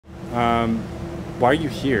Why are you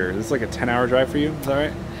here? This is like a 10-hour drive for you, is that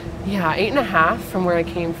right? Yeah, 8.5 from where I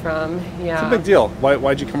came from. Yeah. It's a big deal.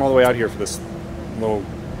 Why'd you come all the way out here for this little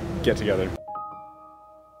get-together?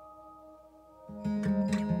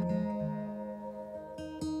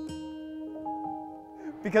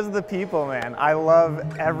 Because of the people, man. I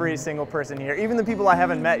love every single person here, even the people I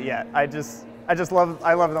haven't met yet. I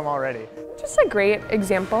love them already. Just a great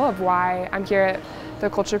example of why I'm here at the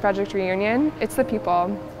Culture Project Reunion. It's the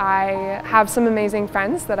people. I have some amazing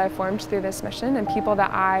friends that I formed through this mission and people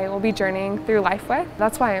that I will be journeying through life with.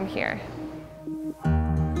 That's why I'm here.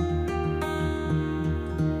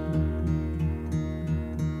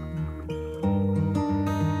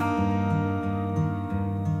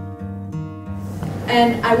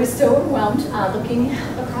 And I was so overwhelmed looking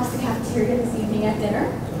across the cafeteria this evening at dinner,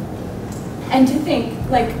 and to think,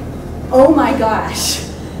 like, oh my gosh,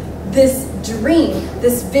 this dream,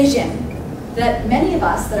 this vision that many of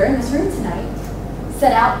us that are in this room tonight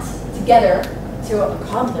set out together to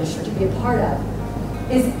accomplish or to be a part of,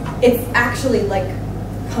 it's actually like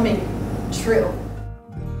coming true.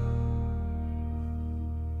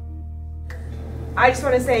 I just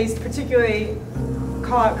want to say, particularly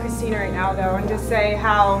call out Christina right now though, and just say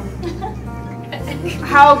how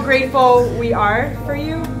grateful we are for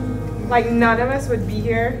you. Like, none of us would be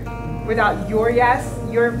here without your yes,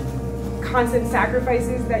 your constant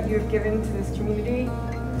sacrifices that you have given to this community.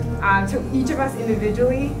 To each of us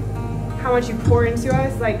individually, how much you pour into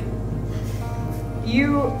us. Like,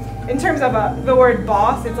 you, in terms of the word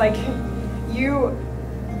boss, it's like you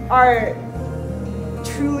are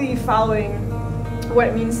truly following what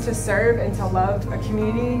it means to serve and to love a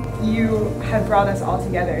community. You have brought us all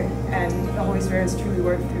together, and the Holy Spirit has truly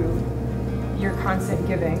worked through your constant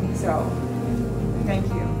giving. So, thank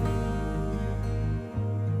you.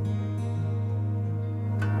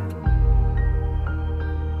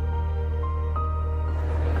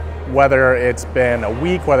 Whether it's been a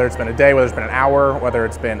week, whether it's been a day, whether it's been an hour, whether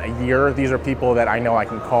it's been a year, these are people that I know I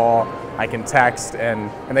can call, I can text, and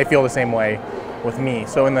they feel the same way with me.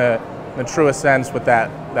 So in the truest sense, with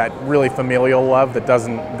that really familial love that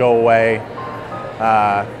doesn't go away,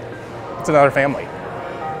 it's another family.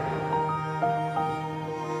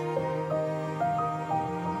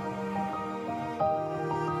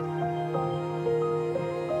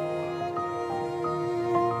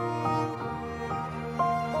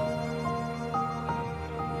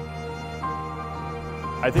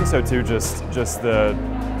 I think so too, just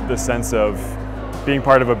the sense of being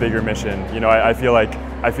part of a bigger mission. You know, I feel like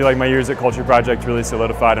my years at Culture Project really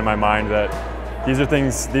solidified in my mind that these are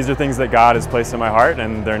things that God has placed in my heart,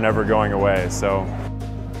 and they're never going away. So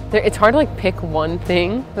it's hard to like pick one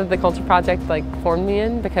thing that the Culture Project like formed me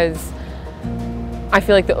in, because I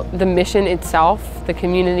feel like the mission itself, the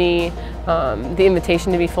community, the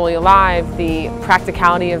invitation to be fully alive, the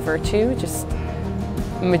practicality of virtue just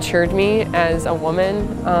matured me as a woman,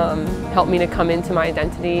 helped me to come into my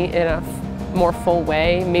identity in a more full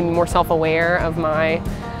way, made me more self-aware of my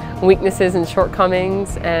weaknesses and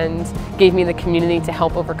shortcomings, and gave me the community to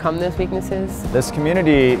help overcome those weaknesses. This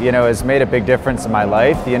community, you know, has made a big difference in my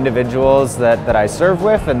life. The individuals that I serve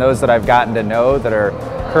with and those that I've gotten to know that are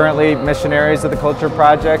currently missionaries of the Culture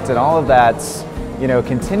Project, and all of that's, you know,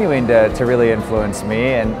 continuing to really influence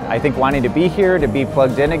me. And I think wanting to be here, to be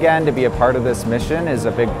plugged in again, to be a part of this mission is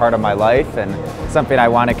a big part of my life, and something I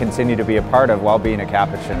want to continue to be a part of while being a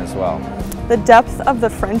Capuchin as well. The depth of the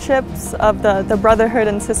friendships, of the brotherhood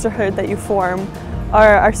and sisterhood that you form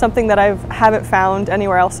are something that I haven't found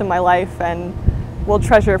anywhere else in my life, and will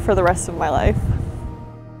treasure for the rest of my life.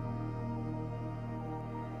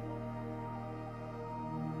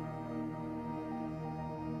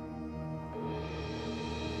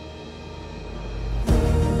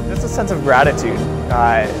 Just a sense of gratitude,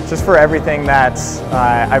 just for everything that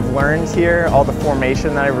I've learned here, all the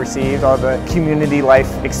formation that I've received, all the community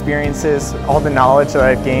life experiences, all the knowledge that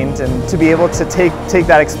I've gained, and to be able to take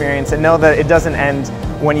that experience and know that it doesn't end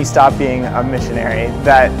when you stop being a missionary,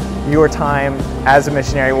 that your time as a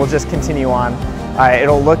missionary will just continue on.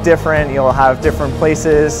 It'll look different, you'll have different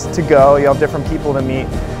places to go, you'll have different people to meet,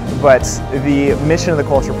 but the mission of the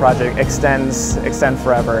Culture Project extends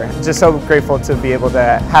forever. Just so grateful to be able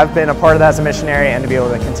to have been a part of that as a missionary, and to be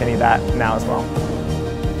able to continue that now as well.